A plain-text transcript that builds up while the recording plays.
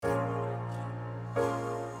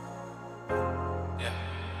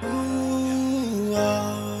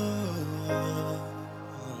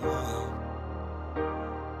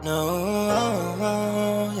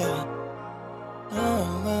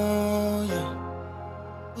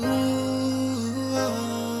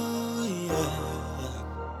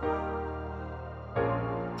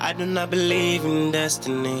I do not believe in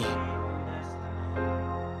destiny,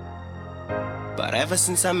 but ever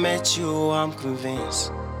since I met you, I'm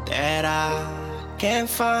convinced that I can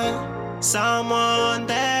find someone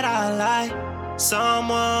that I like,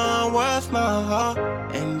 someone worth my heart.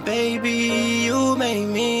 And baby, you made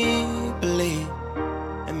me believe.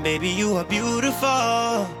 And baby, you are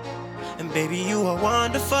beautiful. And baby, you are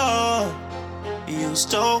wonderful. You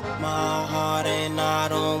stole my heart and I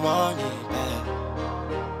don't want it back.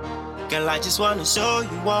 Girl, I just wanna show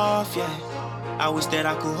you off, yeah. I wish that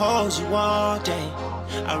I could hold you all day.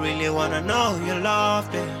 I really wanna know your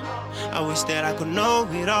love, babe. I wish that I could know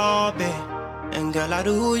it all, babe. And girl, I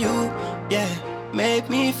do you, yeah. Make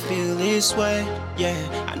me feel this way, yeah.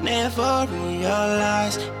 I never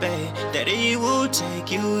realized, babe, that it would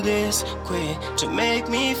take you this quick to make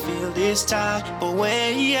me feel this type of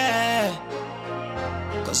way, yeah.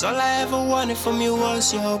 Cause all I ever wanted from you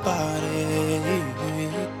was your body.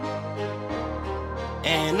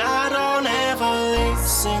 And I don't ever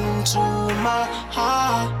listen to my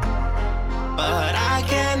heart, but I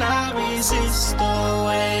cannot resist the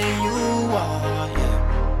way you are,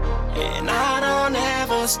 yeah. And I don't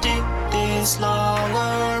ever stick this long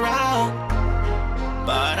around,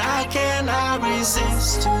 but I cannot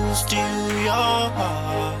resist to steal your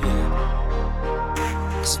heart,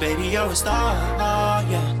 yeah. Cause baby, you're a star,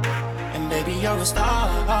 yeah. And baby, you're a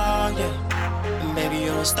star, yeah. And baby,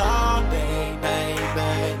 you're a star, baby,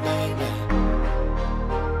 baby, baby.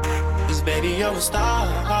 Cause baby, you're a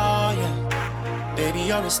star, yeah. Baby,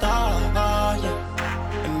 you're a star,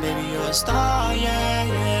 yeah. And baby, you're a star, yeah,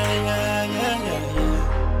 yeah, yeah, yeah, yeah,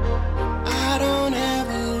 yeah. I don't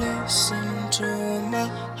ever listen to my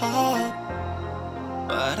heart,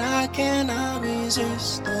 but I cannot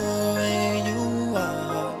resist the way you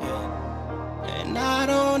are, yeah. And I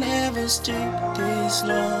don't ever stick this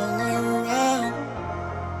long around,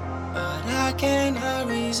 but I cannot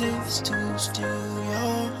resist to steal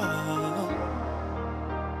your heart.